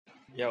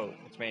Yo,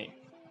 it's me.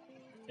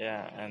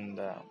 Yeah, and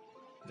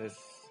this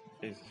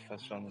is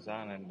first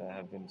Ramazan, and I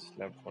have been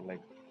slept for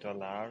like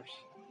 12 hours.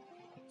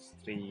 It's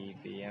 3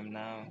 p.m.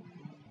 now.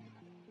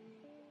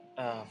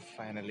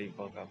 Finally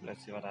woke up.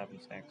 Let's see what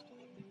happens next.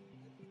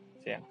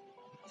 See ya.